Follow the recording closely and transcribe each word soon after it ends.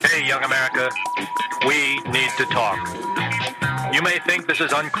Hey, young America, we need to talk. You may think this is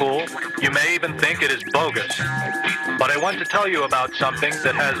uncool. You may even think it is bogus. But I want to tell you about something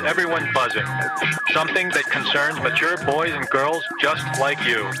that has everyone buzzing. Something that concerns mature boys and girls just like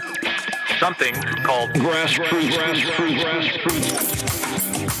you. Something called grassroots.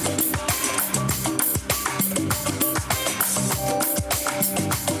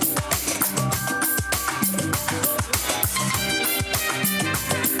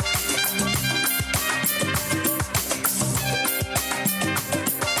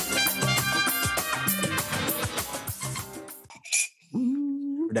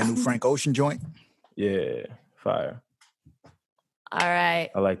 That new Frank Ocean joint. Yeah, fire. All right.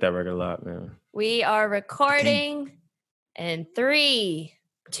 I like that record a lot, man. We are recording in 3,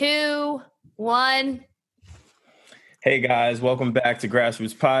 2, 1. Hey guys, welcome back to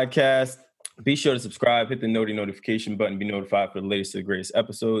Grassroots Podcast. Be sure to subscribe, hit the notification button, be notified for the latest and greatest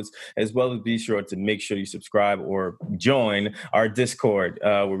episodes, as well as be sure to make sure you subscribe or join our Discord,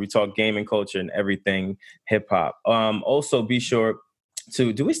 where we talk gaming culture and everything hip hop. Also, be sure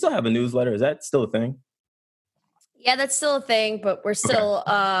to, do we still have a newsletter? Is that still a thing? Yeah, that's still a thing, but we're still,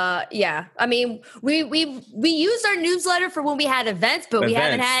 yeah. I mean, we used our newsletter for when we had events, but we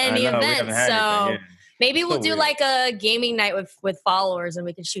haven't had any events. So maybe we'll do like a gaming night with followers and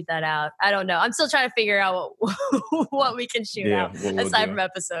we can shoot that out. I don't know. I'm still trying to figure out what we can shoot out aside from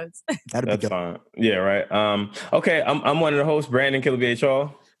episodes. That's fine. Yeah, right. Okay, I'm one of the hosts, Brandon Killer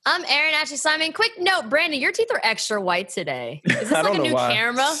BHR. I'm Aaron Ashley Simon. Quick note, Brandon, your teeth are extra white today. Is this like a new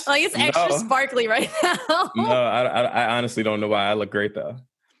camera? Like it's extra sparkly right now. No, I honestly don't know why. I look great though.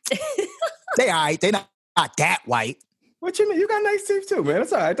 They all right. They not that white. What you mean? You got nice teeth too, man.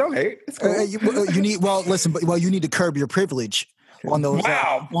 It's all right. Don't hate. It's cool. You need to curb your privilege on those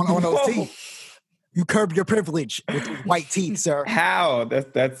on those teeth. You curb your privilege with white teeth, sir. How?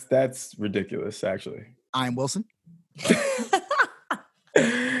 That's ridiculous, actually. I'm Wilson.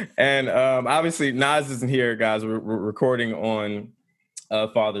 And obviously Nas isn't here, guys. We're recording on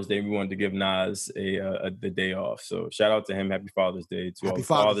Father's Day. We wanted to give Nas the day off. So shout out to him. Happy Father's Day to all the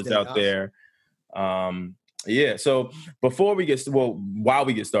fathers out there. Yeah. So while we get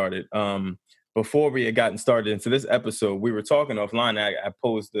started, before we had gotten started into this episode, we were talking offline. I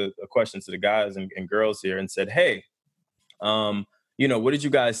posed a question to the guys and girls here and said, hey, what did you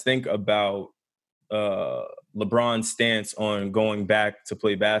guys think about LeBron's stance on going back to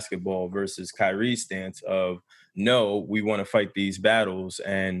play basketball versus Kyrie's stance of, no, we want to fight these battles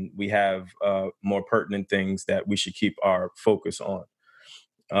and we have more pertinent things that we should keep our focus on.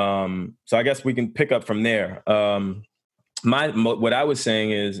 So I guess we can pick up from there. What I was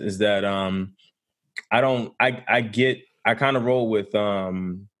saying is that I kind of roll with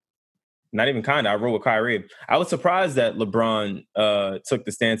I roll with Kyrie. I was surprised that LeBron took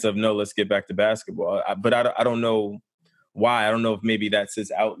the stance of, no, let's get back to basketball. But I don't know why. I don't know if maybe that's his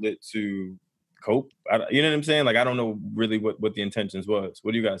outlet to cope. You know what I'm saying? Like, I don't know really what the intentions was.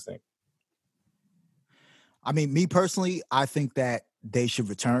 What do you guys think? I mean, me personally, I think that they should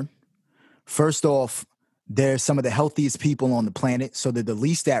return. First off, they're some of the healthiest people on the planet, so they're the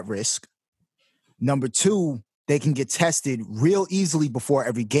least at risk. Number two, they can get tested real easily before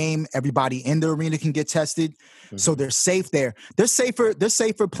every game. Everybody in the arena can get tested. Mm-hmm. So they're safe there. They're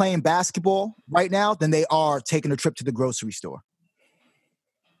safer playing basketball right now than they are taking a trip to the grocery store.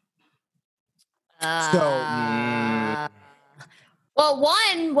 Well,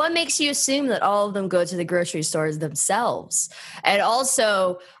 what makes you assume that all of them go to the grocery stores themselves? And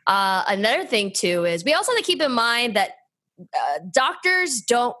also, another thing, too, is we also have to keep in mind that doctors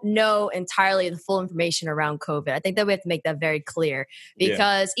don't know entirely the full information around COVID. I think that we have to make that very clear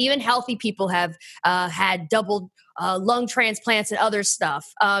because even healthy people have had double lung transplants and other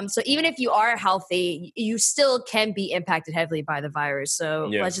stuff. So even if you are healthy, you still can be impacted heavily by the virus.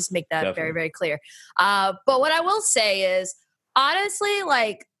 So let's just make that very, very clear. But what I will say is, honestly,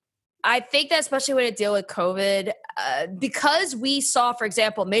 like, I think that especially when you deal with COVID, because we saw, for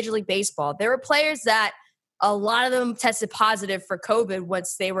example, Major League Baseball, there were players that a lot of them tested positive for COVID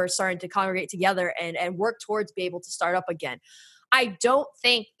once they were starting to congregate together and work towards be able to start up again. I don't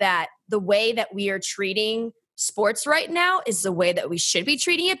think that the way that we are treating sports right now is the way that we should be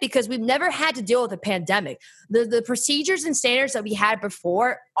treating it because we've never had to deal with a pandemic. The procedures and standards that we had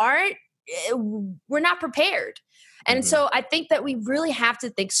before we're not prepared. And so I think that we really have to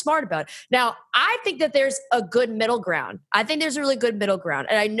think smart about it. Now, I think that there's a good middle ground. I think there's a really good middle ground.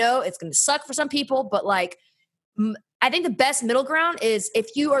 And I know it's going to suck for some people, but like, I think the best middle ground is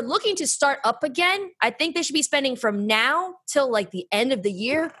if you are looking to start up again, I think they should be spending from now till like the end of the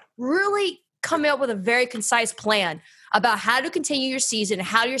year, really coming up with a very concise plan about how to continue your season,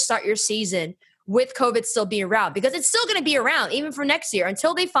 how you start your season with COVID still being around, because it's still going to be around even for next year.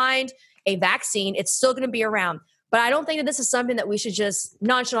 Until they find a vaccine, it's still going to be around. But I don't think that this is something that we should just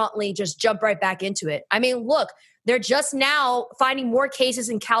nonchalantly just jump right back into it. I mean, look, they're just now finding more cases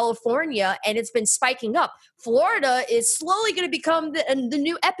in California, and it's been spiking up. Florida is slowly going to become the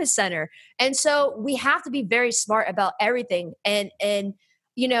new epicenter. And so we have to be very smart about everything. And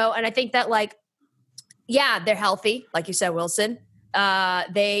you know, and I think that, like, yeah, they're healthy, like you said, Wilson.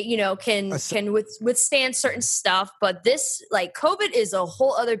 They, you know, can withstand certain stuff. But this, like, COVID is a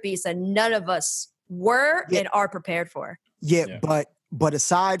whole other beast that none of us were and are prepared for. Yeah. But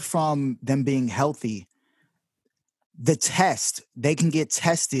aside from them being healthy, the test, they can get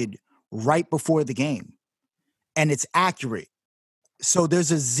tested right before the game, and it's accurate. So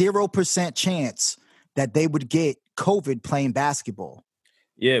there's a 0% chance that they would get COVID playing basketball.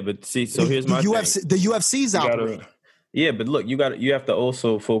 Yeah, but see, so here's my thing. The UFC's operating. Yeah, but look, you have to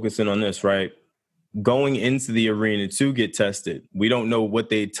also focus in on this, right? Going into the arena to get tested, we don't know what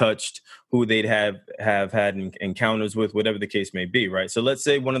they touched, who they'd have had encounters with, whatever the case may be, right? So let's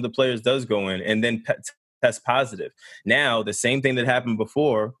say one of the players does go in and then test positive. Now, the same thing that happened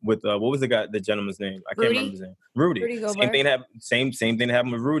before with what was the gentleman's name? I can't remember his name. Rudy. Same thing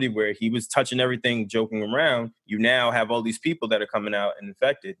happened with Rudy, where he was touching everything, joking around. You now have all these people that are coming out and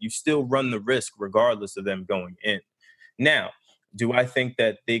infected. You still run the risk regardless of them going in. Now, do I think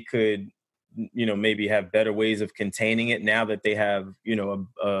that they could, you know, maybe have better ways of containing it now that they have, you know,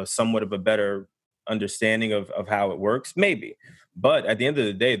 a somewhat of a better understanding of how it works? Maybe. But at the end of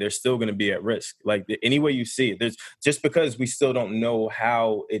the day, they're still going to be at risk. Like, any way you see it, there's just because we still don't know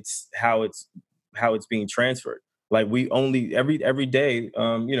how it's being transferred. Like, we only every day,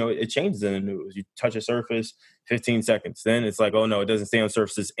 you know, it changes in the news. You touch a surface, 15 seconds, then it's like, oh no, it doesn't stay on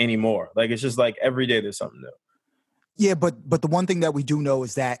surfaces anymore. Like, it's just like every day there's something new. Yeah, but the one thing that we do know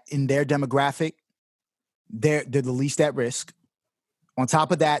is that in their demographic, they're the least at risk. On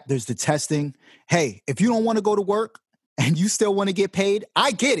top of that, there's the testing. Hey, if you don't want to go to work and you still want to get paid,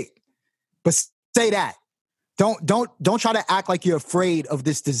 I get it. But say that. Don't try to act like you're afraid of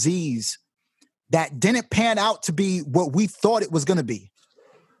this disease that didn't pan out to be what we thought it was going to be.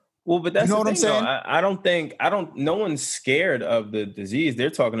 Well, but that's, you know what I'm saying? No one's scared of the disease. They're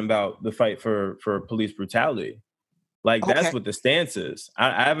talking about the fight for police brutality. Like, that's what the stance is.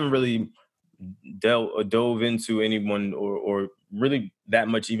 I haven't really dove into anyone or really that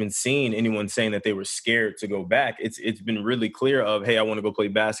much even seen anyone saying that they were scared to go back. It's been really clear of, hey, I want to go play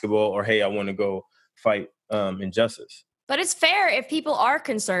basketball, or hey, I want to go fight injustice. But it's fair if people are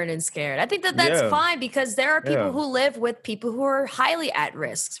concerned and scared. I think that's fine, because there are people who live with people who are highly at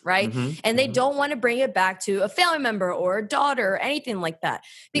risk, right? Mm-hmm. And they don't want to bring it back to a family member or a daughter or anything like that.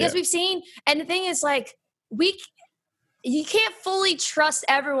 Because we've seen, and the thing is, like, you can't fully trust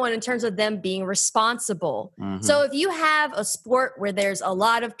everyone in terms of them being responsible. Mm-hmm. So if you have a sport where there's a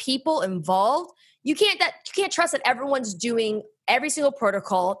lot of people involved, you can't trust that everyone's doing every single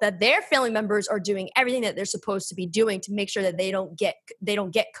protocol, that their family members are doing everything that they're supposed to be doing to make sure that they don't get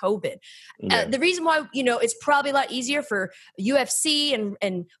COVID. Yeah. The reason why, you know, it's probably a lot easier for UFC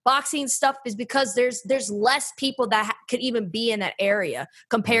and boxing stuff is because there's less people that could even be in that area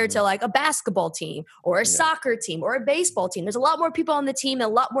compared to like a basketball team or a soccer team or a baseball team. There's a lot more people on the team and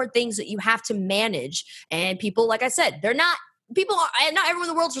a lot more things that you have to manage. And people, like I said, not everyone in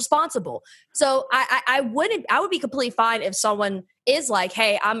the world's responsible. So I would be completely fine if someone is like,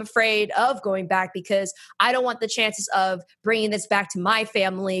 hey, I'm afraid of going back because I don't want the chances of bringing this back to my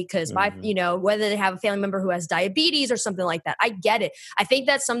family because my, you know, whether they have a family member who has diabetes or something like that. I get it. I think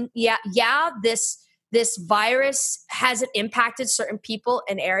that this virus hasn't impacted certain people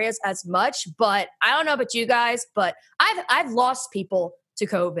in areas as much, but I don't know about you guys, but I've lost people to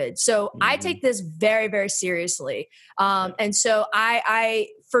COVID. So I take this very, very seriously. And so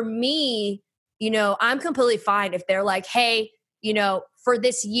for me, you know, I'm completely fine if they're like, hey, you know, for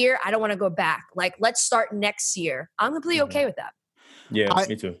this year, I don't want to go back. Like, let's start next year. I'm completely okay with that. Yeah,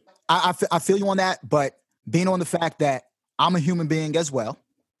 me too. I feel you on that, but being on the fact that I'm a human being as well,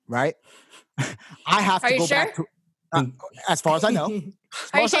 right? I have to go back to, as far as I know.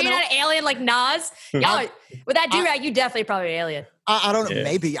 Are you sure you're not an alien like Nas? Yeah, with that do-rag, you definitely probably an alien. I don't know.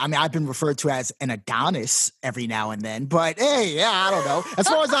 Maybe. I mean, I've been referred to as an Adonis every now and then, but hey, yeah, I don't know. As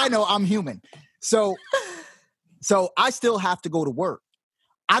far as I know, I'm human. So I still have to go to work.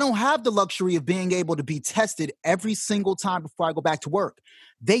 I don't have the luxury of being able to be tested every single time before I go back to work.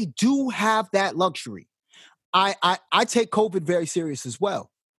 They do have that luxury. I take COVID very serious as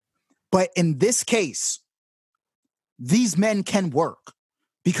well. But in this case, these men can work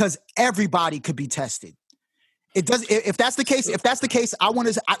because everybody could be tested. It does. If that's the case, I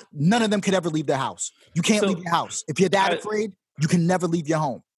want to. None of them could ever leave their house. You can't leave your house if you're that afraid. You can never leave your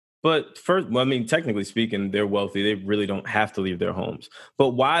home. But first, well, I mean, technically speaking, they're wealthy. They really don't have to leave their homes. But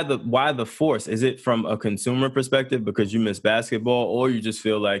why the force? Is it from a consumer perspective because you miss basketball, or you just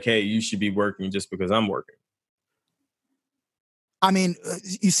feel like, hey, you should be working just because I'm working? I mean,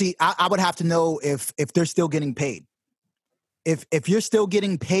 you see, I would have to know if they're still getting paid. If you're still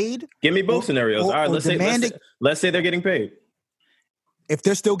getting paid, give me both scenarios. All right, let's say they're getting paid. If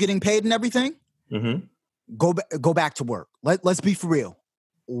they're still getting paid and everything, mm-hmm. go back to work. Let's be for real.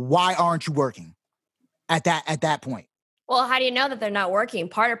 Why aren't you working at that point? Well, how do you know that they're not working?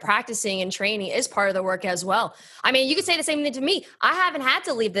 Part of practicing and training is part of the work as well. I mean, you could say the same thing to me. I haven't had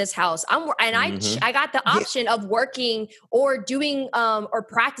to leave this house. I got the option of working or doing or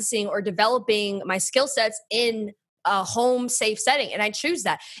practicing or developing my skill sets in a home safe setting. And I choose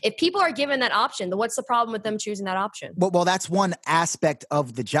that. If people are given that option, then what's the problem with them choosing that option? Well, that's one aspect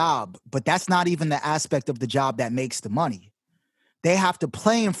of the job, but that's not even the aspect of the job that makes the money. They have to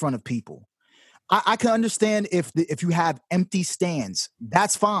play in front of people. I can understand if you have empty stands,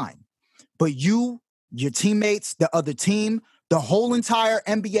 that's fine. But your teammates, the other team, the whole entire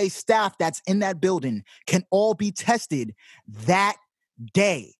NBA staff that's in that building can all be tested that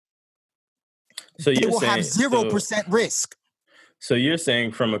day. So they will have 0% risk. So you're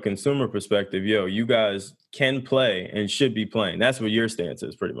saying from a consumer perspective, you guys can play and should be playing. That's what your stance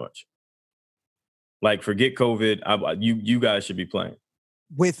is pretty much. Like, forget COVID. You guys should be playing.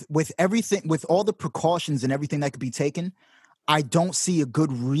 With everything, with all the precautions and everything that could be taken, I don't see a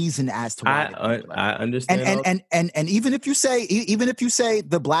good reason as to why. I understand. And even if you say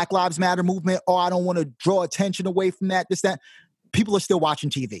the Black Lives Matter movement, I don't want to draw attention away from that, people are still watching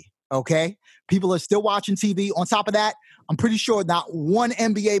TV. Okay, people are still watching TV. On top of that, I'm pretty sure not one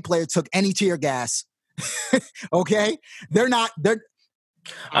NBA player took any tear gas. Okay, they're not. They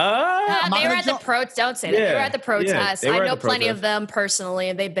were at the protest. Don't say that. They were at the protest. I know plenty of them personally,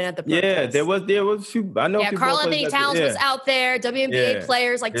 and they've been at the protest. Yeah, there was. I know. Yeah, Karl-Anthony Towns was out there. WNBA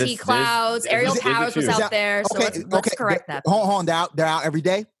players like T. Clouds, Ariel Powers was out there. So let's correct that. Hold on, they're out every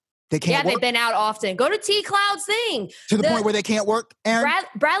day. They can't work? They've been out often. Go to T. Cloud's thing. To the point where they can't work, Aaron?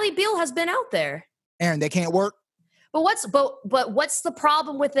 Bradley Beal has been out there. Aaron, they can't work? But what's the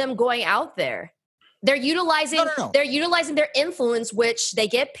problem with them going out there? They're utilizing They're utilizing their influence, which they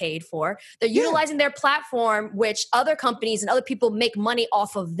get paid for. They're utilizing their platform, which other companies and other people make money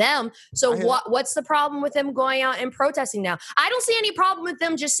off of them. So what's the problem with them going out and protesting now? I don't see any problem with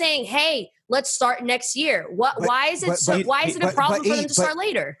them just saying, "Hey, let's start next year." Why is it a problem for them to start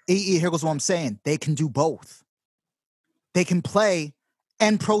later? Here goes what I'm saying. They can do both. They can play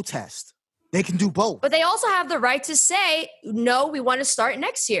and protest. They can do both. But they also have the right to say, no, we want to start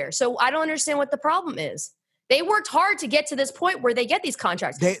next year. So I don't understand what the problem is. They worked hard to get to this point where they get these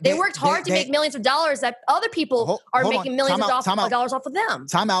contracts. They worked hard to make millions of dollars that other people are making millions of dollars off of them.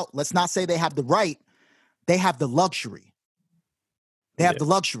 Time out. Let's not say they have the right. They have the luxury. They have the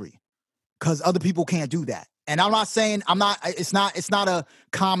luxury because other people can't do that. And I'm not saying it's not a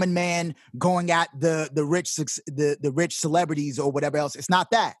common man going at the rich celebrities or whatever else. It's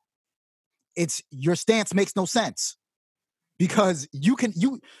not that. It's your stance makes no sense because you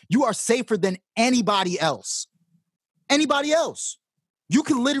are safer than anybody else. Anybody else. You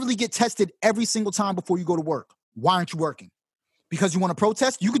can literally get tested every single time before you go to work. Why aren't you working? Because you want to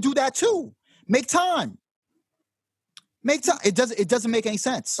protest? You could do that too. Make time. It doesn't make any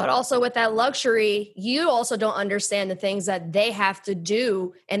sense. But also with that luxury, you also don't understand the things that they have to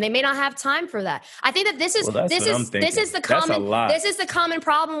do, and they may not have time for that. I think that this is the common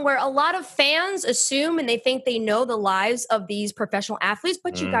problem where a lot of fans assume and they think they know the lives of these professional athletes,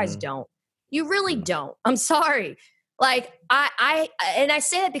 but you guys don't. You really don't. I'm sorry. Like I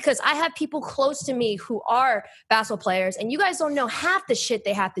say that because I have people close to me who are basketball players, and you guys don't know half the shit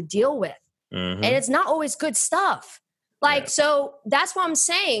they have to deal with, and it's not always good stuff. So that's what I'm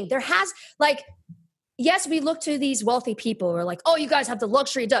saying. There has, yes, we look to these wealthy people. We're like, oh, you guys have the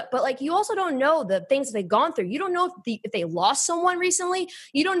luxury. But, you also don't know the things that they've gone through. You don't know if they lost someone recently.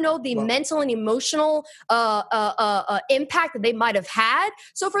 You don't know the mental and emotional impact that they might have had.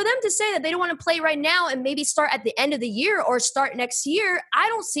 So for them to say that they don't want to play right now and maybe start at the end of the year or start next year, I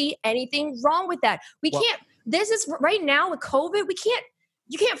don't see anything wrong with that. This is right now with COVID,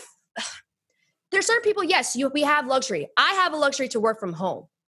 you can't. There's certain people, yes, we have luxury. I have a luxury to work from home.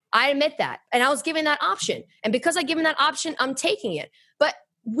 I admit that. And I was given that option. And because I given that option, I'm taking it. But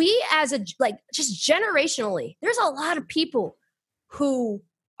we just generationally, there's a lot of people who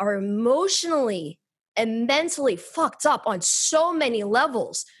are emotionally and mentally fucked up on so many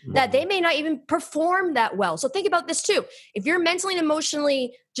levels that they may not even perform that well. So think about this too. If you're mentally and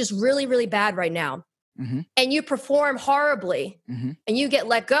emotionally just really, really bad right now, and you perform horribly and you get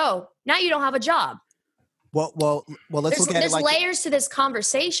let go, now you don't have a job. Well, let's look at it there's like layers to this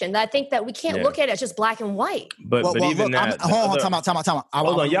conversation that I think that we can't look at it as just black and white. But even look, that, hold on, time out. I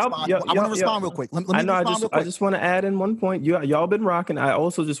want to respond real quick. I just want to add in one point. Y'all been rocking. I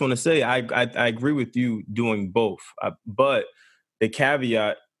also just want to say I agree with you doing both, but the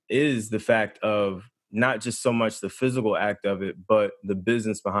caveat is the fact of not just so much the physical act of it, but the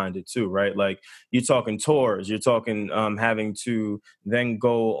business behind it too, right? Like you're talking tours, you're talking having to then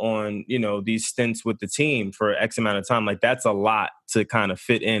go on, these stints with the team for X amount of time. Like that's a lot to kind of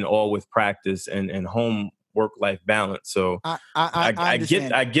fit in all with practice and home work-life balance. So I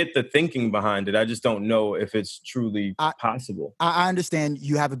get the thinking behind it. I just don't know if it's truly possible. I understand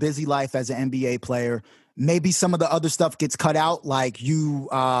you have a busy life as an NBA player. Maybe some of the other stuff gets cut out, like you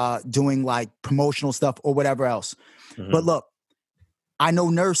doing like promotional stuff or whatever else. But look, I know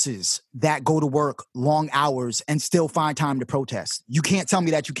nurses that go to work long hours and still find time to protest. You can't tell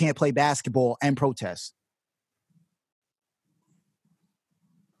me that you can't play basketball and protest.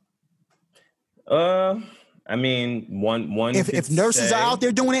 I mean, one. If nurses are out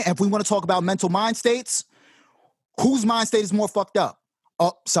there doing it, and if we want to talk about mental mind states, whose mind state is more fucked up?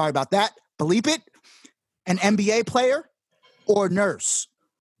 Oh, sorry about that. Bleep it. An NBA player or nurse?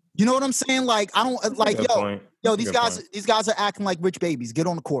 You know what I'm saying? Like, I don't like, these guys are acting like rich babies. Get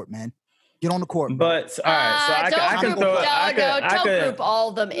on the court, man. Get on the court. But all right, so I can group all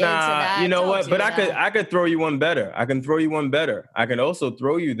of them into that. You know what? But I could throw you one better. I can also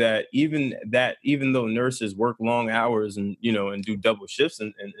throw you that even though nurses work long hours and and do double shifts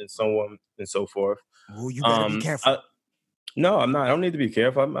and so on and so forth. Oh, you better be careful. No, I'm not. I don't need to be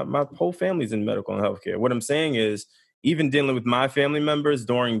careful. My whole family's in medical and healthcare. What I'm saying is, even dealing with my family members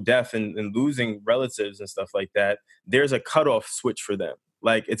during death and losing relatives and stuff like that, there's a cutoff switch for them.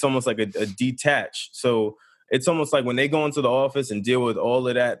 Like it's almost like a detach. So it's almost like when they go into the office and deal with all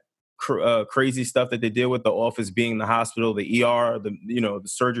of that crazy stuff that they deal with, the office being the hospital, the ER, the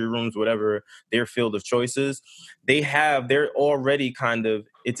surgery rooms, whatever their field of choices, they're already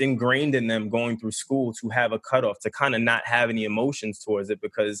it's ingrained in them going through school to have a cutoff, to kind of not have any emotions towards it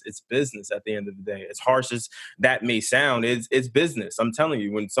because it's business at the end of the day. As harsh as that may sound, it's business. I'm telling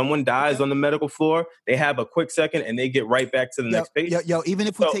you, when someone dies on the medical floor, they have a quick second and they get right back to the next patient. Even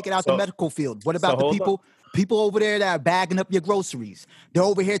if we take it out the medical field, what about the people over there that are bagging up your groceries? They're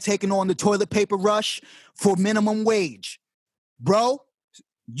over here taking on the toilet paper rush for minimum wage. Bro,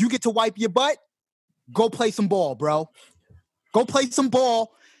 you get to wipe your butt? Go play some ball, bro. Go play some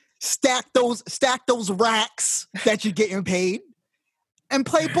ball. Stack those racks that you're getting paid and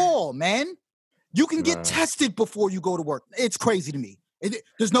play ball, man. You can get tested before you go to work. It's crazy to me.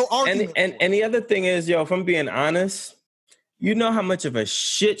 There's no argument. And the other thing is, if I'm being honest, you know how much of a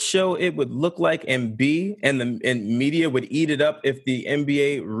shit show it would look like and be, and media would eat it up if the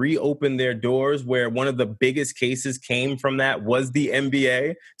NBA reopened their doors, where one of the biggest cases came from that was the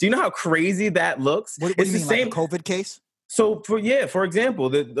NBA. Do you know how crazy that looks? What do you mean, like a COVID case? So for example,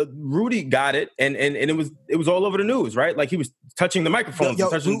 the Rudy got it, and it was all over the news, right? Like he was touching the microphones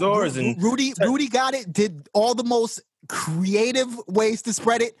and touching doors, and Rudy got it. Did all the most creative ways to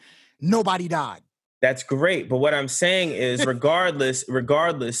spread it. Nobody died. That's great. But what I'm saying is regardless,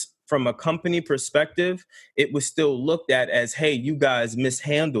 from a company perspective, it was still looked at as, hey, you guys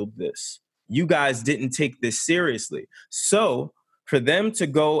mishandled this. You guys didn't take this seriously. So for them to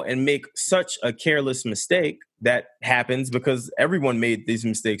go and make such a careless mistake, that happens because everyone made these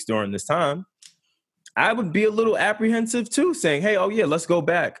mistakes during this time, I would be a little apprehensive too, saying, hey, oh yeah, let's go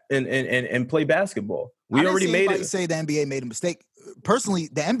back and play basketball. We already made it. Say the NBA made a mistake. Personally,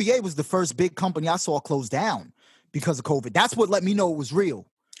 the NBA was the first big company I saw close down because of COVID. That's what let me know it was real.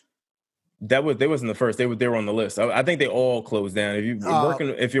 They wasn't the first. They were on the list. I think they all closed down.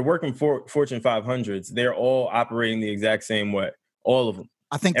 If you're working for Fortune 500s, they're all operating the exact same way. All of them.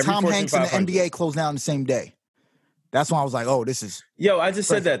 I think Tom Hanks and the NBA closed down the same day. That's why I was like, "Oh, this is." I just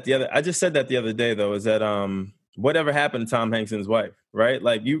said that the other day, though, is that whatever happened to Tom Hanks and his wife, right?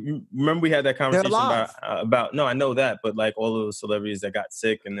 Like you remember we had that conversation about. No, I know that, but like all of those celebrities that got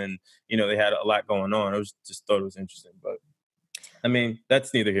sick, and then they had a lot going on. I just thought it was interesting, but I mean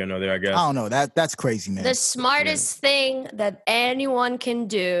that's neither here nor there, I guess. I don't know. That's crazy, man. The smartest thing that anyone can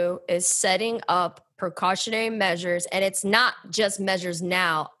do is setting up precautionary measures, and it's not just measures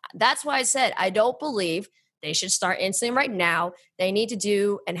now. That's why I said I don't believe they should start insulin right now. They need to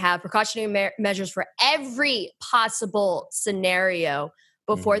do and have precautionary measures for every possible scenario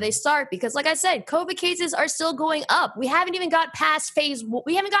before they start. Because like I said, COVID cases are still going up. We haven't even got past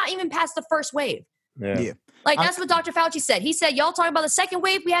we haven't got even past the first wave. Yeah. Like that's what Dr. Fauci said. He said, y'all talking about the second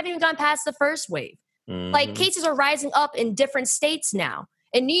wave. We haven't even gone past the first wave. Like cases are rising up in different states now.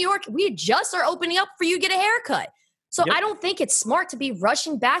 In New York, we just are opening up for you to get a haircut. So I don't think it's smart to be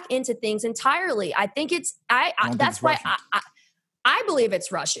rushing back into things entirely. I think it's, that's why I believe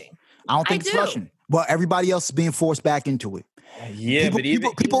it's rushing. I don't think it's rushing. Well, everybody else is being forced back into it. Yeah,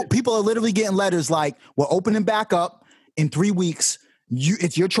 people are literally getting letters like, we're opening back up in 3 weeks.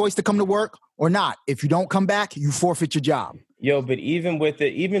 It's your choice to come to work or not. If you don't come back, you forfeit your job. Yo, but even with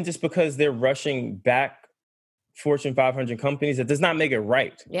it, even just because they're rushing back Fortune 500 companies, that does not make it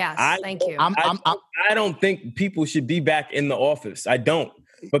right. Yes, thank you. I don't think people should be back in the office. I don't.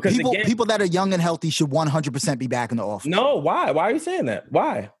 Because people that are young and healthy should 100% be back in the office. No, why? Why are you saying that?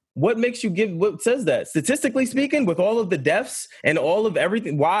 Why? What makes you what says that? Statistically speaking, with all of the deaths and all of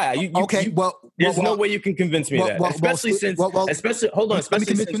everything, why? There's no way you can convince me that. Especially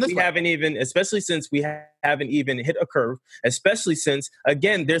since we haven't even hit a curve, especially since,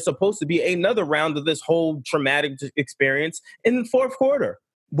 again, there's supposed to be another round of this whole traumatic experience in the fourth quarter.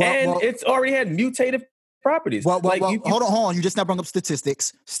 It's already had mutative properties. Hold on. You just now brought up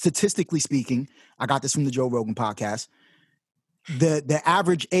statistics. Statistically speaking, I got this from the Joe Rogan podcast. The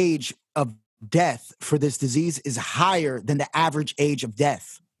average age of death for this disease is higher than the average age of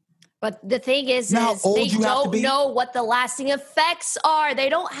death. But the thing is they don't know what the lasting effects are. They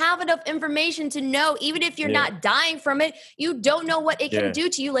don't have enough information to know. Even if you're not dying from it, you don't know what it can do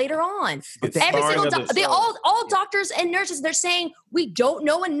to you later on. Every single all doctors and nurses, they're saying we don't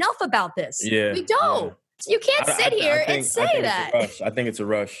know enough about this. Yeah, we don't. Yeah. So you can't sit here and say that. I think it's a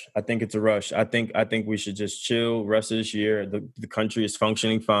rush. I think we should just chill rest of this year. The country is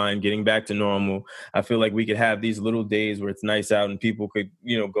functioning fine, getting back to normal. I feel like we could have these little days where it's nice out and people could,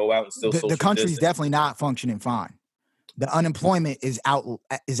 go out and still social The country's distance. Definitely not functioning fine. The unemployment is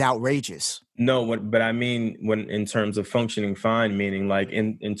outrageous. No, but I mean, when in terms of functioning fine, meaning like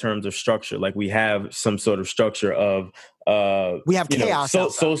in terms of structure, like we have some sort of structure of we have chaos.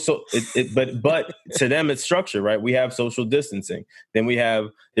 But to them it's structure, right? We have social distancing. Then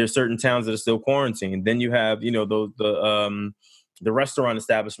there's certain towns that are still quarantined. Then you have the restaurant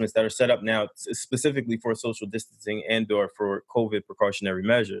establishments that are set up now specifically for social distancing and or for COVID precautionary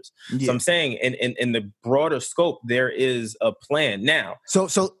measures. Yeah. So I'm saying in the broader scope, there is a plan now. So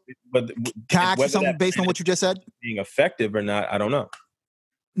but can I ask you something based on what you just said? Being effective or not, I don't know.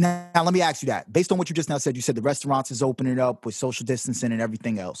 Now, let me ask you that. Based on what you just now said, you said the restaurants is opening up with social distancing and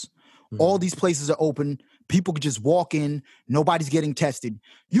everything else. Mm-hmm. All these places are open. People could just walk in. Nobody's getting tested.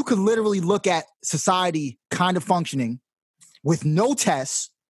 You could literally look at society kind of functioning with no tests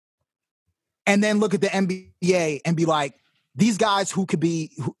and then look at the NBA and be like, these guys who could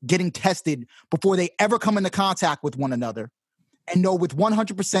be getting tested before they ever come into contact with one another and know with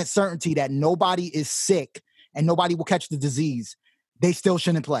 100% certainty that nobody is sick and nobody will catch the disease, they still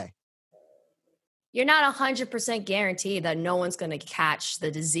shouldn't play. You're not 100% guaranteed that no one's going to catch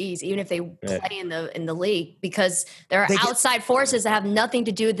the disease, even if they play in the league, because there are outside forces that have nothing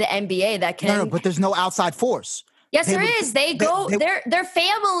to do with the NBA that can. No, but there's no outside force. Yes, there is. Their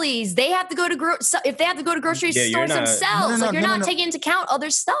families. They have to go to if they have to go to grocery stores themselves. You're not taking into account other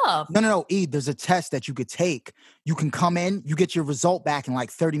stuff. No. There's a test that you could take. You can come in, you get your result back in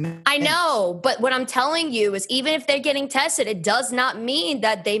like 30 minutes. I know, but what I'm telling you is, even if they're getting tested, it does not mean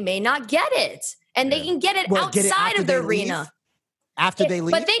that they may not get it, and they can get it outside of the arena after they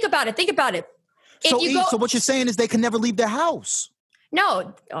leave. But think about it. So what you're saying is they can never leave their house.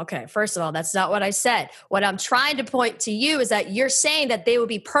 No. Okay. First of all, that's not what I said. What I'm trying to point to you is that you're saying that they would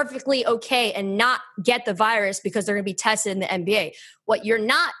be perfectly okay and not get the virus because they're going to be tested in the NBA. What you're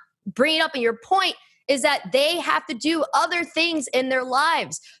not bringing up in your point is that they have to do other things in their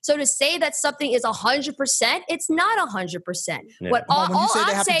lives. So to say that something is 100%, it's not 100%. Yeah. When you say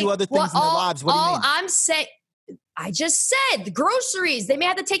they have to do other things in their lives, what do you mean? I'm saying, I just said the groceries. They may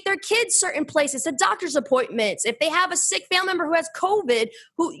have to take their kids certain places, to doctor's appointments. If they have a sick family member who has COVID,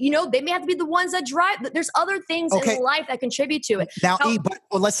 they may have to be the ones that drive. There's other things in life that contribute to it. Now,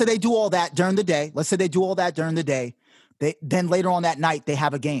 let's say they do all that during the day. Then later on that night, they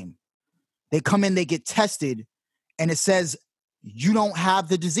have a game. They come in, they get tested, and it says you don't have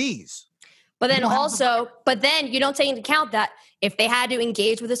the disease. But then you don't take into account that if they had to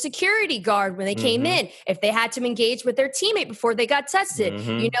engage with a security guard when they came in, if they had to engage with their teammate before they got tested,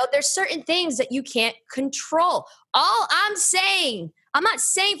 there's certain things that you can't control. All I'm saying, I'm not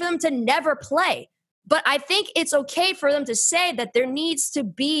saying for them to never play. But I think it's okay for them to say that there needs to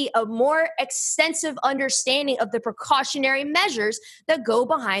be a more extensive understanding of the precautionary measures that go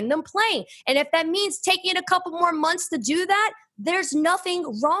behind them playing. And if that means taking a couple more months to do that, there's nothing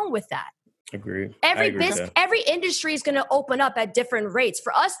wrong with that. Agreed. Every industry is going to open up at different rates.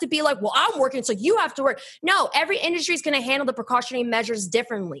 For us to be like, well, I'm working, so you have to work. No, every industry is going to handle the precautionary measures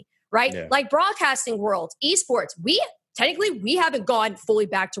differently, right? Yeah. Like broadcasting world, esports, we haven't gone fully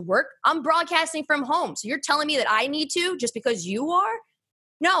back to work. I'm broadcasting from home. So you're telling me that I need to just because you are?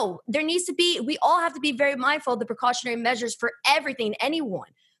 No, we all have to be very mindful of the precautionary measures for everything, anyone.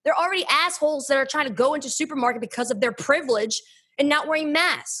 There are already assholes that are trying to go into supermarket because of their privilege and not wearing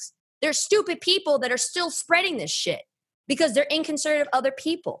masks. There's stupid people that are still spreading this shit because they're inconsiderate of other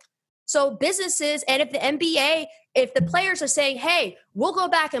people. So businesses, and if the NBA, if the players are saying, hey, we'll go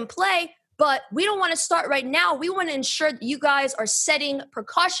back and play, but we don't want to start right now. We want to ensure that you guys are setting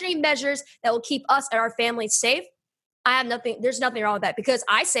precautionary measures that will keep us and our families safe. There's nothing wrong with that because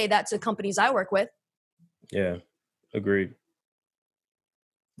I say that to companies I work with. Yeah, agreed.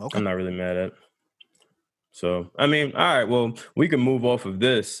 Okay. I'm not really mad at it. So, I mean, all right, well, we can move off of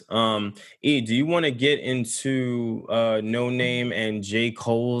this. E, do you want to get into No Name and J.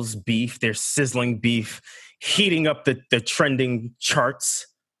 Cole's beef, their sizzling beef, heating up the trending charts?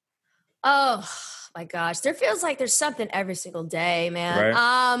 Oh, my gosh. There feels like there's something every single day, man.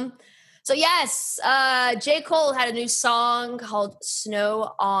 Right. So, yes, J. Cole had a new song called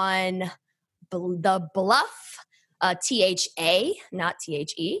Snow on the Bluff. THA, not THE.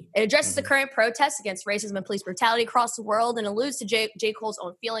 It addresses the current protests against racism and police brutality across the world and alludes to J. Cole's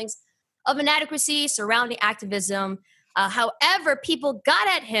own feelings of inadequacy surrounding activism. However, people got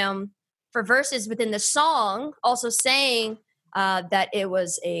at him for verses within the song, also saying that it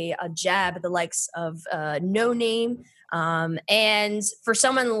was a jab at the likes of No Name. And for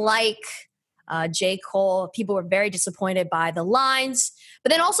someone like J. Cole, people were very disappointed by the lines. But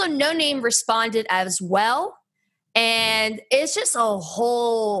then also No Name responded as well. And it's just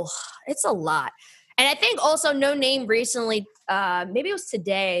it's a lot. And I think also No Name recently, maybe it was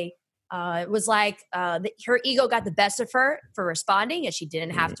today, it was like her ego got the best of her for responding and she didn't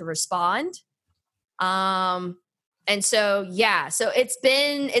have to respond. And so, yeah, so it's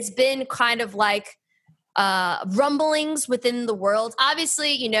been kind of like rumblings within the world.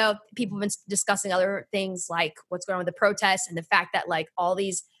 Obviously, you know, people have been discussing other things like what's going on with the protests and the fact that like all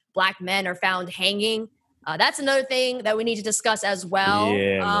these Black men are found hanging. That's another thing that we need to discuss as well,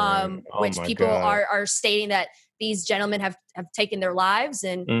 which people are stating that these gentlemen have taken their lives.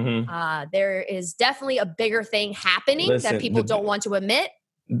 And there is definitely a bigger thing happening that people don't want to admit.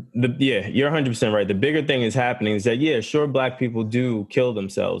 You're 100% right. The bigger thing is happening is that, sure, Black people do kill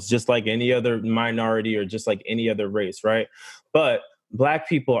themselves just like any other minority or just like any other race, right? But Black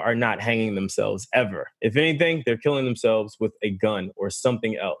people are not hanging themselves ever. If anything, they're killing themselves with a gun or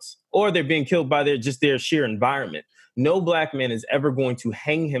something else, or they're being killed by their sheer environment. No Black man is ever going to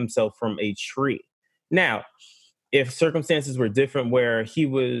hang himself from a tree. Now, if circumstances were different where he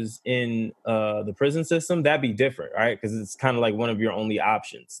was in the prison system, that'd be different, right? Because it's kind of like one of your only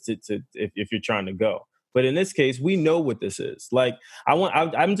options if you're trying to go. But in this case, we know what this is. Like,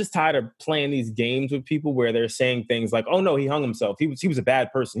 I'm just tired of playing these games with people where they're saying things like, "Oh no, he hung himself. He was a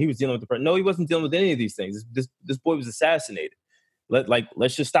bad person. He was dealing with the person." No, he wasn't dealing with any of these things. This boy was assassinated.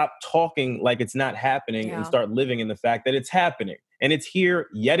 Let's just stop talking like it's not happening and start living in the fact that it's happening and it's here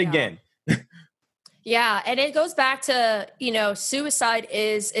yet again. Yeah, and it goes back to, you know, suicide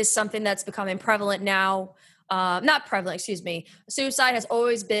is something that's becoming prevalent now. Not prevalent, excuse me. Suicide has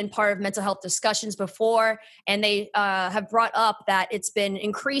always been part of mental health discussions before, and they have brought up that it's been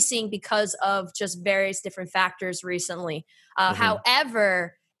increasing because of just various different factors recently.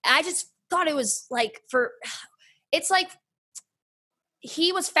 However, I just thought it was like it's like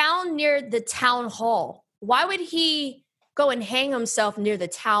he was found near the town hall. Why would he go and hang himself near the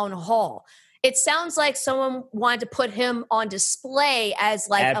town hall? It sounds like someone wanted to put him on display as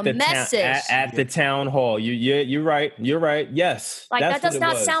like a message at the town hall. You're right. You're right. Yes, like that does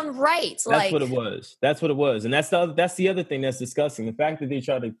not sound right. That's what it was. That's what it was. And that's the other thing that's disgusting. The fact that they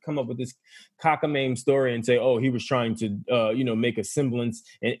try to come up with this cockamamie story and say, "Oh, he was trying to make a semblance,"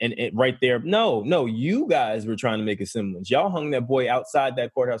 and right there. No, you guys were trying to make a semblance. Y'all hung that boy outside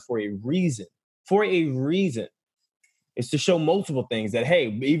that courthouse for a reason. For a reason. It's to show multiple things that, hey,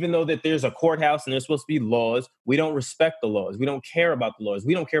 even though that there's a courthouse and there's supposed to be laws, we don't respect the laws. We don't care about the laws.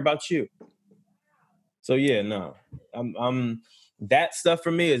 We don't care about you. So that stuff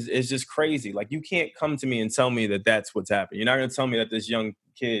for me is just crazy. Like, you can't come to me and tell me that that's what's happening. You're not going to tell me that this young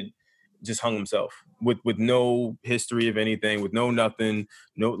kid just hung himself with no history of anything, with no nothing.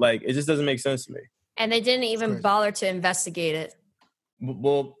 No, like, it just doesn't make sense to me. And they didn't even bother to investigate it.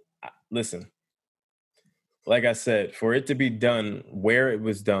 Well, listen, like I said, for it to be done where it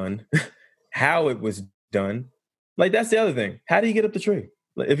was done, how it was done, like that's the other thing. How do you get up the tree?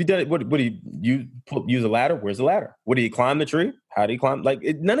 If you did it, what do you use a ladder? Where's the ladder? What do you climb the tree? How do you climb? Like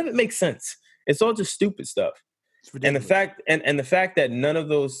none of it makes sense. It's all just stupid stuff. And the fact that none of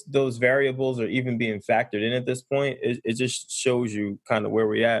those variables are even being factored in at this point, it just shows you kind of where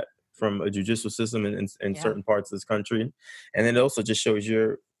we're at from a judicial system in certain parts of this country. And then it also just shows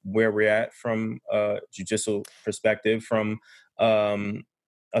you where we're at from a judicial perspective, from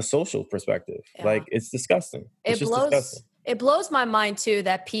a social perspective. Like it's disgusting. It blows my mind too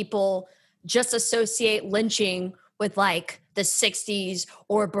that people just associate lynching with like the 60s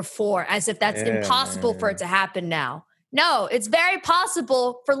or before, as if that's impossible for it to happen now. No, it's very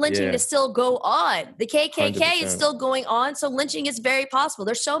possible for lynching to still go on. The KKK 100%. Is still going on, so lynching is very possible.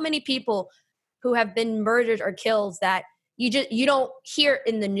 There's so many people who have been murdered or killed that you don't hear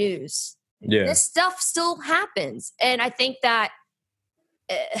in the news. Yeah. This stuff still happens, and I think that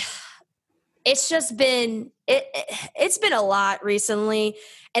it's just been it's been a lot recently.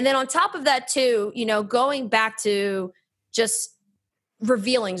 And then on top of that too, you know, going back to just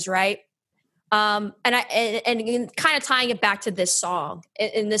revealings, right? And kind of tying it back to this song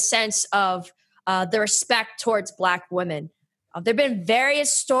in the sense of the respect towards Black women. There have been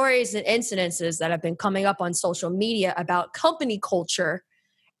various stories and incidences that have been coming up on social media about company culture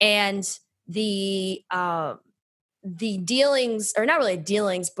and the dealings, or not really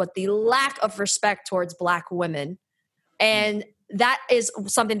dealings, but the lack of respect towards Black women. And that is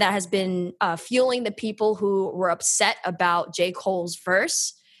something that has been fueling the people who were upset about J. Cole's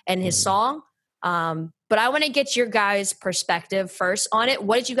verse and his song. But I want to get your guys' perspective first on it.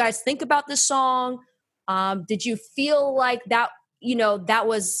 What did you guys think about the song? Did you feel like that, you know, that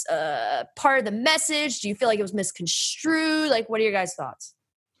was part of the message? Do you feel like it was misconstrued? Like, what are your guys' thoughts?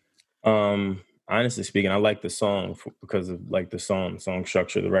 Honestly speaking, I like the song because of like the song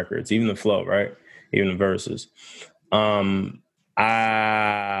structure, the records, even the flow, right? Even the verses.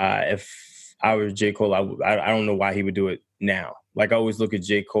 If I was J. Cole, I don't know why he would do it now. Like I always look at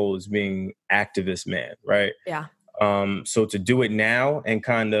J. Cole as being activist man, right? Yeah. So to do it now and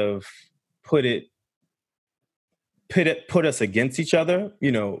kind of put us against each other,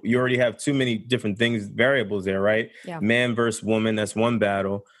 you know, you already have too many different variables there, right? Yeah. Man versus woman, that's one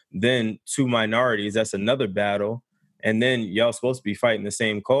battle. Then two minorities, that's another battle. And then y'all supposed to be fighting the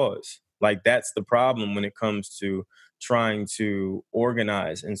same cause. Like that's the problem when it comes to trying to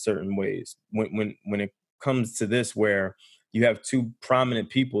organize in certain ways. When it comes to this, where you have two prominent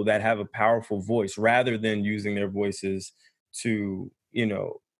people that have a powerful voice, rather than using their voices to, you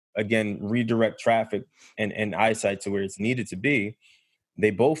know, again, redirect traffic and eyesight to where it's needed to be,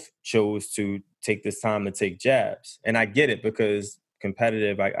 they both chose to take this time to take jabs. And I get it because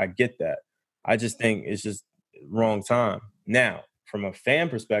competitive, I get that. I just think it's just wrong time. Now, from a fan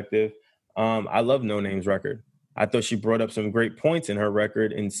perspective, I love No Name's record. I thought she brought up some great points in her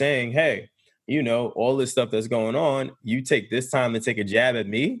record in saying, hey, you know, all this stuff that's going on, you take this time to take a jab at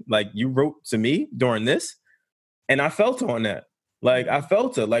me, like you wrote to me during this. And I felt on that. Like I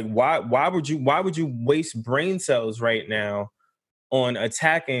felt it. Like why would you waste brain cells right now on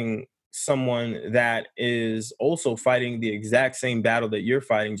attacking someone that is also fighting the exact same battle that you're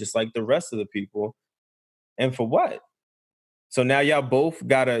fighting, just like the rest of the people? And for what? So now y'all both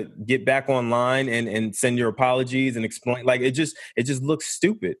gotta get back online and send your apologies and explain. Like it just looks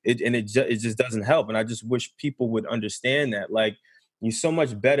stupid. It just doesn't help. And I just wish people would understand that. Like you're so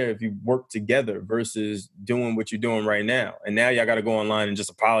much better if you work together versus doing what you're doing right now. And now y'all gotta go online and just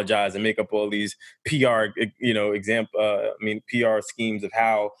apologize and make up all these PR, you know, PR schemes of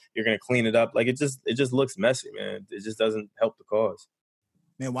how you're gonna clean it up. Like it just looks messy, man. It just doesn't help the cause.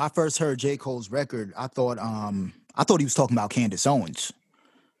 Man, when I first heard J. Cole's record, I thought he was talking about Candace Owens.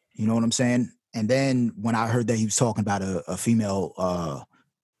 You know what I'm saying? And then when I heard that he was talking about a female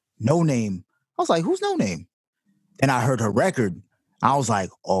No Name, I was like, who's No Name? Then I heard her record. I was like,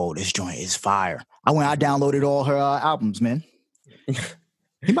 oh, this joint is fire. I downloaded all her albums, man.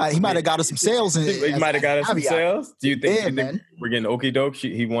 He might have got us some sales. He might have got us some sales? Do you think we're getting okie doke?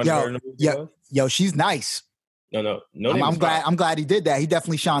 He wanted her in the movie? Yo, she's nice. No. I'm glad he did that. He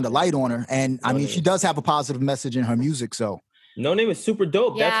definitely shined a light on her. And I mean, she does have a positive message in her music, so. No Name is super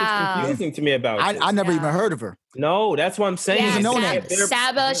dope. Yeah. That's what's confusing to me about it. I never even heard of her. No, that's what I'm saying. Yeah, No Name.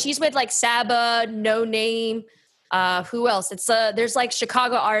 Saba. She's with like Saba, No Name. Who else? It's there's like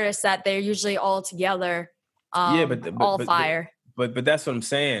Chicago artists that they're usually all together. All fire. But that's what I'm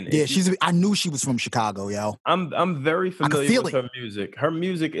saying. Yeah, I knew she was from Chicago, yo. I'm very familiar with her music. Her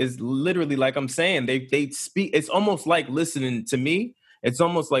music is literally, like I'm saying, they speak. It's almost like listening to me. It's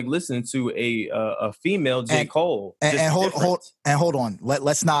almost like listening to a female J. Cole. And hold on.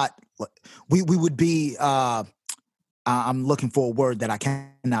 Let's not. We would be. I'm looking for a word that I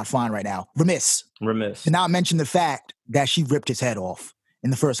cannot find right now. Remiss. To not mention the fact that she ripped his head off in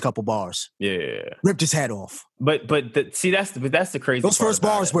the first couple bars. Yeah. Ripped his head off. But that's the crazy. Those first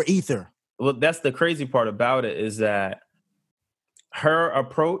bars were ether. Well, that's the crazy part about it, is that her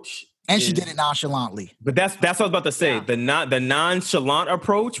approach. And she did it nonchalantly. But that's what I was about to say. Yeah. The nonchalant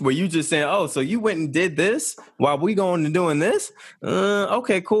approach, where you just saying, "Oh, so you went and did this while we going and doing this?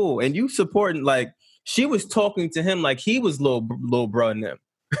 Okay, cool." And you supporting, like, she was talking to him like he was little bro in them.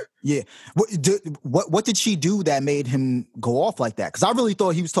 Yeah. What did she do that made him go off like that? Because I really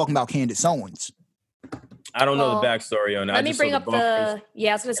thought he was talking about Candace Owens. I don't know the backstory on that. Let me bring up let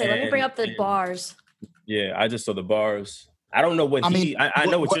me bring up the bars. Yeah, I just saw the bars. I don't know what I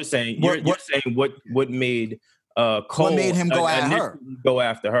know what you're saying. You're saying what made Cole, what made him go at her? Go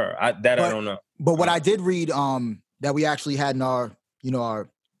after her. I don't know. But what I did read, that we actually had in our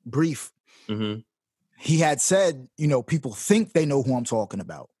brief, he had said, people think they know who I'm talking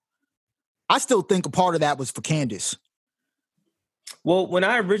about. I still think a part of that was for Candace. Well, when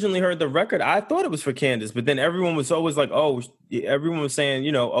I originally heard the record, I thought it was for Candace, but then everyone was always like, everyone was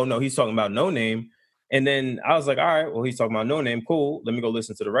saying, oh no, he's talking about No Name. And then I was like, all right, well, he's talking about No Name. Cool. Let me go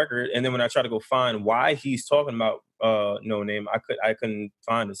listen to the record. And then when I tried to go find why he's talking about No Name, I couldn't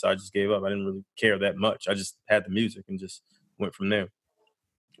find it. So I just gave up. I didn't really care that much. I just had the music and just went from there.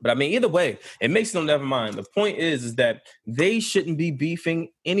 But I mean, either way, it makes no never mind. The point is that they shouldn't be beefing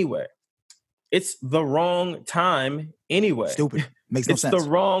anyway. It's the wrong time anyway. Stupid. Makes no sense. It's the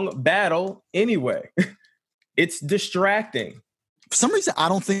wrong battle anyway. It's distracting. For some reason, I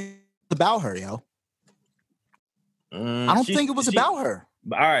don't think it's about her, yo. I don't think it was about her.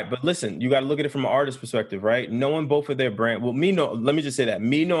 All right, but listen, you got to look at it from an artist perspective, right? Knowing both of their brand. Well, let me just say that.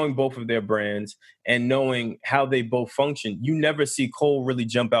 Me knowing both of their brands and knowing how they both function, you never see Cole really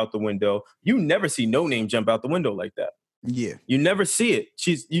jump out the window. You never see No Name jump out the window like that. Yeah. You never see it.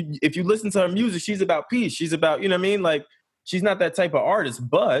 If you listen to her music, she's about peace. She's about, you know what I mean? Like, she's not that type of artist,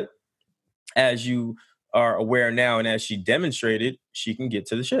 but as you are aware now and as she demonstrated, she can get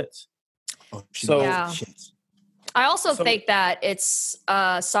to the shits. Shits. I also think that it's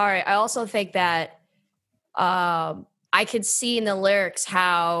I also think that I could see in the lyrics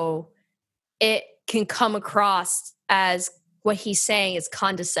how it can come across as what he's saying is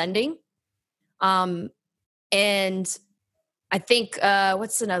condescending. And I think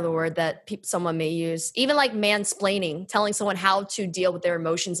what's another word that someone may use? Even like mansplaining, telling someone how to deal with their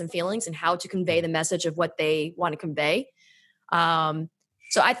emotions and feelings and how to convey the message of what they want to convey. So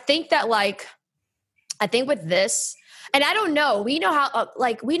I think that I think with this, and I don't know, we know how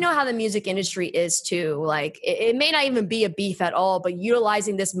the music industry is too. Like it may not even be a beef at all, but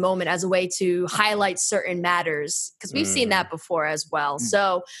utilizing this moment as a way to highlight certain matters, because we've seen that before as well.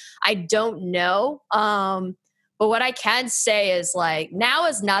 So I don't know. But what I can say is now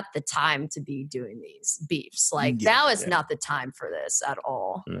is not the time to be doing these beefs. Now is not the time for this at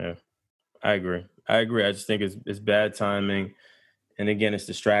all. Yeah, I agree. I just think it's bad timing. And again, it's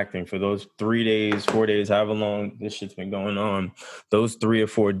distracting for those 3 days, 4 days, however long this shit's been going on. Those 3 or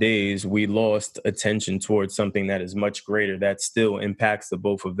 4 days, we lost attention towards something that is much greater that still impacts the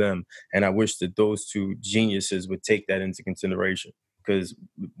both of them. And I wish that those two geniuses would take that into consideration, because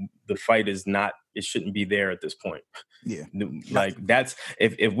the fight is not, it shouldn't be there at this point. Yeah. That's,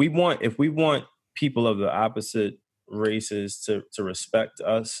 if we want people of the opposite races to respect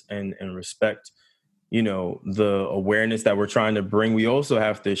us and respect, the awareness that we're trying to bring, we also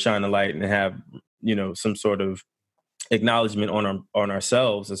have to shine a light and have, some sort of acknowledgement on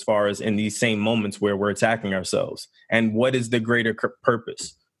ourselves, as far as in these same moments where we're attacking ourselves. And what is the greater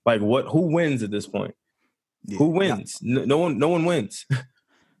purpose? Who wins at this point? Yeah. Who wins? Yeah. No one wins.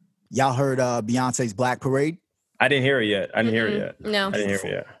 Y'all heard Beyonce's Black Parade? I didn't hear it yet. No. I didn't hear it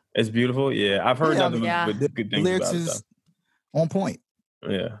yet. It's beautiful. Yeah. I've heard nothing but good things lyrics about it. Is on point.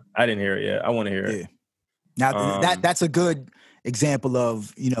 Yeah. I didn't hear it yet. I want to hear it. Yeah. Now that's a good example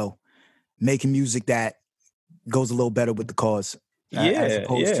of, making music that goes a little better with the cause. As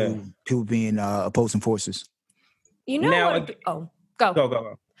opposed to people being opposing forces. Go.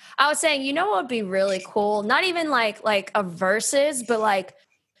 I was saying, what would be really cool? Not even like a versus, but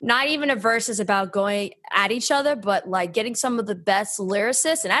not even a versus about going at each other, but getting some of the best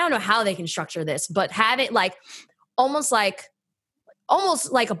lyricists. And I don't know how they can structure this, but have it almost like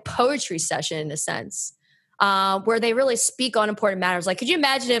a poetry session in a sense. where they really speak on important matters. Like, could you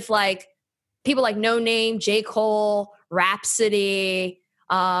imagine if like people like No Name, J. Cole, Rhapsody,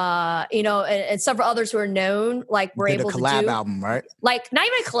 and several others who are known, like were able to do a collab album, right? Like not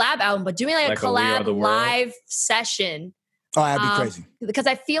even a collab album, but doing like a collab live session. Oh, that'd be crazy. Because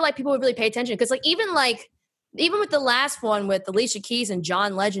I feel like people would really pay attention. Because even with the last one with Alicia Keys and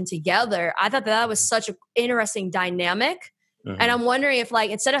John Legend together, I thought that was such an interesting dynamic. Mm-hmm. And I'm wondering if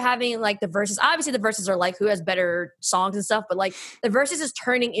like, instead of having like the verses, obviously the verses are like who has better songs and stuff, but like the verses is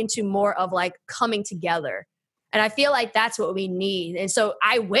turning into more of like coming together. And I feel like that's what we need. And so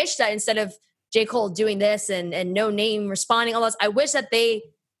I wish that instead of J. Cole doing this and No Name responding, all this, I wish that they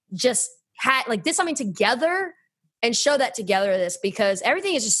just had like did something together and show that together this, because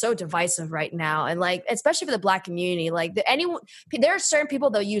everything is just so divisive right now. And like, especially for the Black community, like there are certain people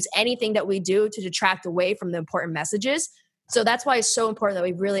that use anything that we do to detract away from the important messages. So that's why it's so important that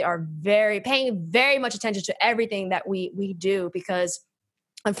we really are paying very much attention to everything that we do, because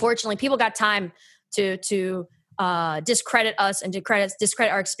unfortunately people got time to discredit us and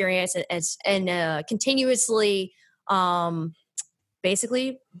discredit our experience and continuously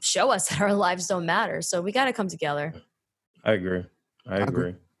basically show us that our lives don't matter. So we got to come together. I agree.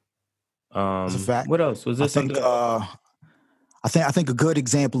 That's a fact. What else? Was this something? I think a good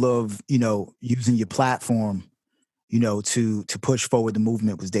example of, using your platform, to push forward the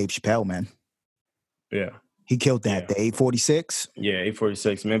movement was Dave Chappelle, man. Yeah. He killed that. The 846. Yeah,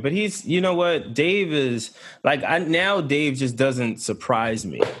 846, man. But he's, you know what? Dave is like, now Dave just doesn't surprise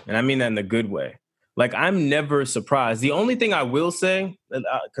me. And I mean that in a good way. Like, I'm never surprised. The only thing I will say,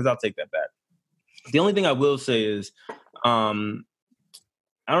 because I'll take that back. The only thing I will say is, I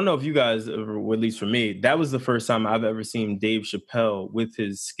don't know if you guys, or at least for me, that was the first time I've ever seen Dave Chappelle with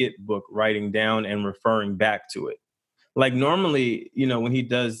his skit book writing down and referring back to it. Like normally, when he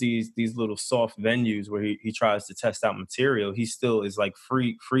does these little soft venues where he tries to test out material, he still is like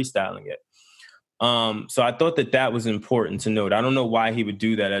freestyling it. So I thought that was important to note. I don't know why he would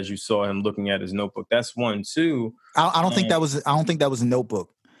do that as you saw him looking at his notebook. That's one. Two, I don't think that was a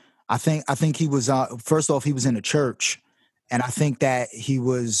notebook. I think he was first off, he was in a church, and I think that he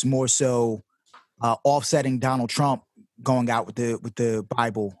was more so offsetting Donald Trump going out with the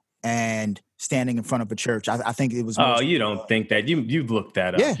Bible and standing in front of a church. I think it was. You don't think that? You looked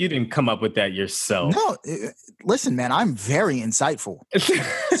that up. Yeah. You didn't come up with that yourself. No, listen, man, I'm very insightful.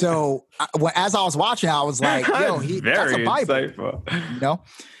 So as I was watching, I was like, "Yo, that's a Bible." Insightful.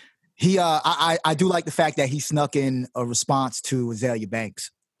 He. I do like the fact that he snuck in a response to Azalea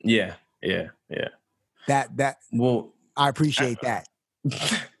Banks. Yeah. That. Well, I appreciate that.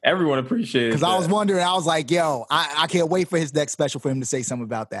 Everyone appreciated it. Because I was wondering, I was like, yo, I can't wait for his next special for him to say something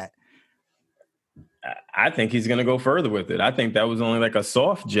about that. I think he's going to go further with it. I think that was only like a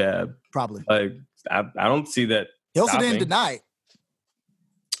soft jab. Probably. Like, I don't see that. He also didn't deny it.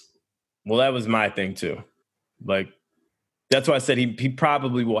 Well, that was my thing too. Like, that's why I said he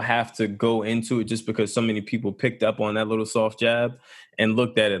probably will have to go into it, just because so many people picked up on that little soft jab and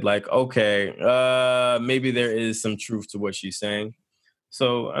looked at it like, okay, maybe there is some truth to what she's saying.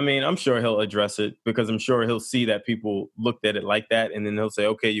 So, I mean, I'm sure he'll address it, because I'm sure he'll see that people looked at it like that. And then he'll say,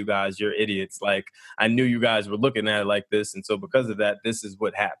 okay, you guys, you're idiots. Like, I knew you guys were looking at it like this. And so because of that, this is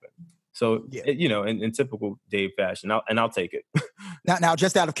what happened. So, in typical Dave fashion, I'll take it. Now,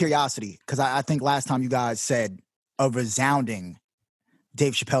 just out of curiosity, because I think last time you guys said a resounding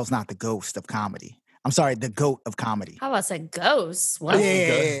Dave Chappelle's not the ghost of comedy. I'm sorry, the GOAT of comedy. How about I said ghost? What?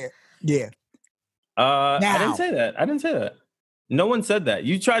 Yeah. I didn't say that. No one said that.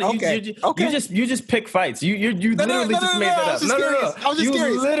 You try to you just pick fights. You literally just made that up. I was just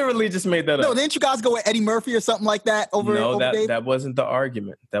curious. You literally just made that up. No, didn't you guys go with Eddie Murphy or something like that over Dave? That wasn't the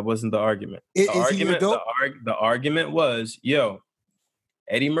argument. The argument was,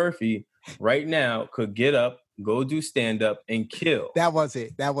 Eddie Murphy right now could get up, go do stand up and kill. That was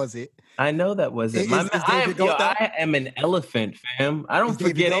it. I know that was it. I am an elephant, fam. I don't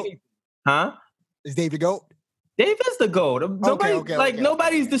forget anything. Huh? Is Dave the GOAT? Dave is the GOAT.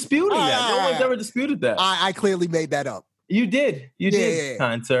 Nobody's disputing that. No one's ever disputed that. I clearly made that up. You did. You did,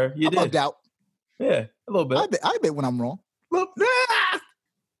 kind sir. You did. No doubt. Yeah, a little bit. I bet when I'm wrong.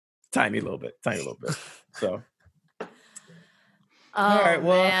 Tiny little bit. So. All right.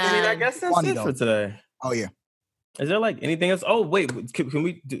 Well, I guess that's it for today. Oh yeah. Is there like anything else? Oh wait,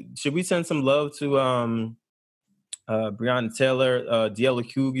 should we send some love to Breonna Taylor, DL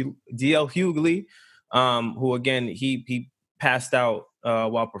Hughley, who again he passed out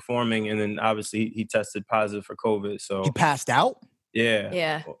while performing, and then obviously he tested positive for COVID. So he passed out.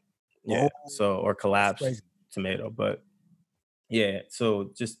 Yeah. So or collapsed, tomato. But yeah,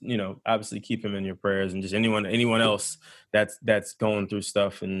 so just, obviously keep him in your prayers, and just anyone else that's going through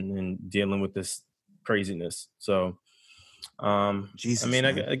stuff and dealing with this craziness. So Jesus, I mean,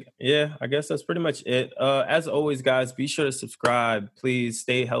 man. I guess that's pretty much it. As always, guys, be sure to subscribe. Please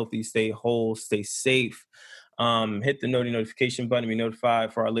stay healthy, stay whole, stay safe. Hit the notification button to be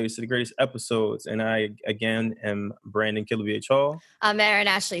notified for our latest to the greatest episodes. And I, again, am Brandon Killer BH Hall. I'm Aaron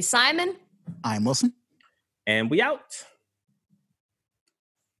Ashley Simon. I'm Wilson. And we out.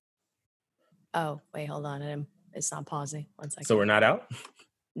 Oh, wait, hold on. It's not pausing. 1 second. So we're not out?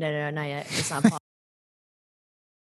 No, not yet. It's not pausing.